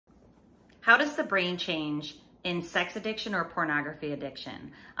How does the brain change in sex addiction or pornography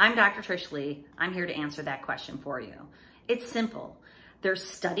addiction? I'm Dr. Trish Leigh. I'm here to answer that question for you. It's simple. There's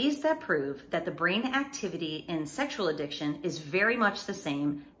studies that prove that the brain activity in sexual addiction is very much the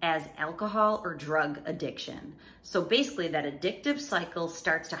same as alcohol or drug addiction. So basically that addictive cycle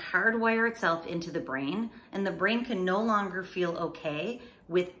starts to hardwire itself into the brain, and the brain can no longer feel okay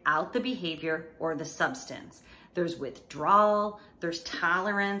without the behavior or the substance. There's withdrawal, there's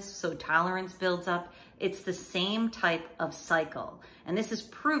tolerance, so tolerance builds up. It's the same type of cycle, and this is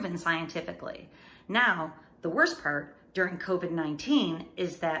proven scientifically. Now, the worst part during COVID-19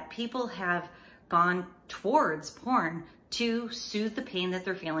 is that people have gone towards porn to soothe the pain that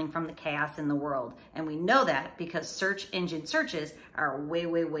they're feeling from the chaos in the world. And we know that because search engine searches are way,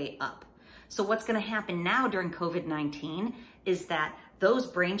 way, way up. So what's gonna happen now during COVID-19 is that those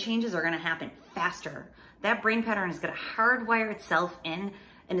brain changes are gonna happen faster. That brain pattern is gonna hardwire itself in,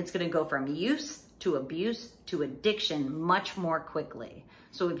 and it's gonna go from use to abuse to addiction much more quickly.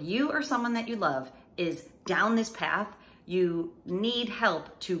 So if you or someone that you love is down this path, you need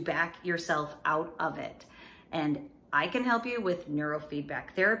help to back yourself out of it. And I can help you with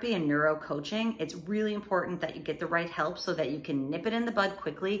neurofeedback therapy and neuro coaching. It's really important that you get the right help so that you can nip it in the bud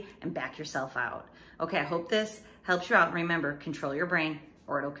quickly and back yourself out. Okay, I hope this helps you out. Remember, control your brain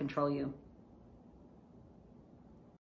or it'll control you.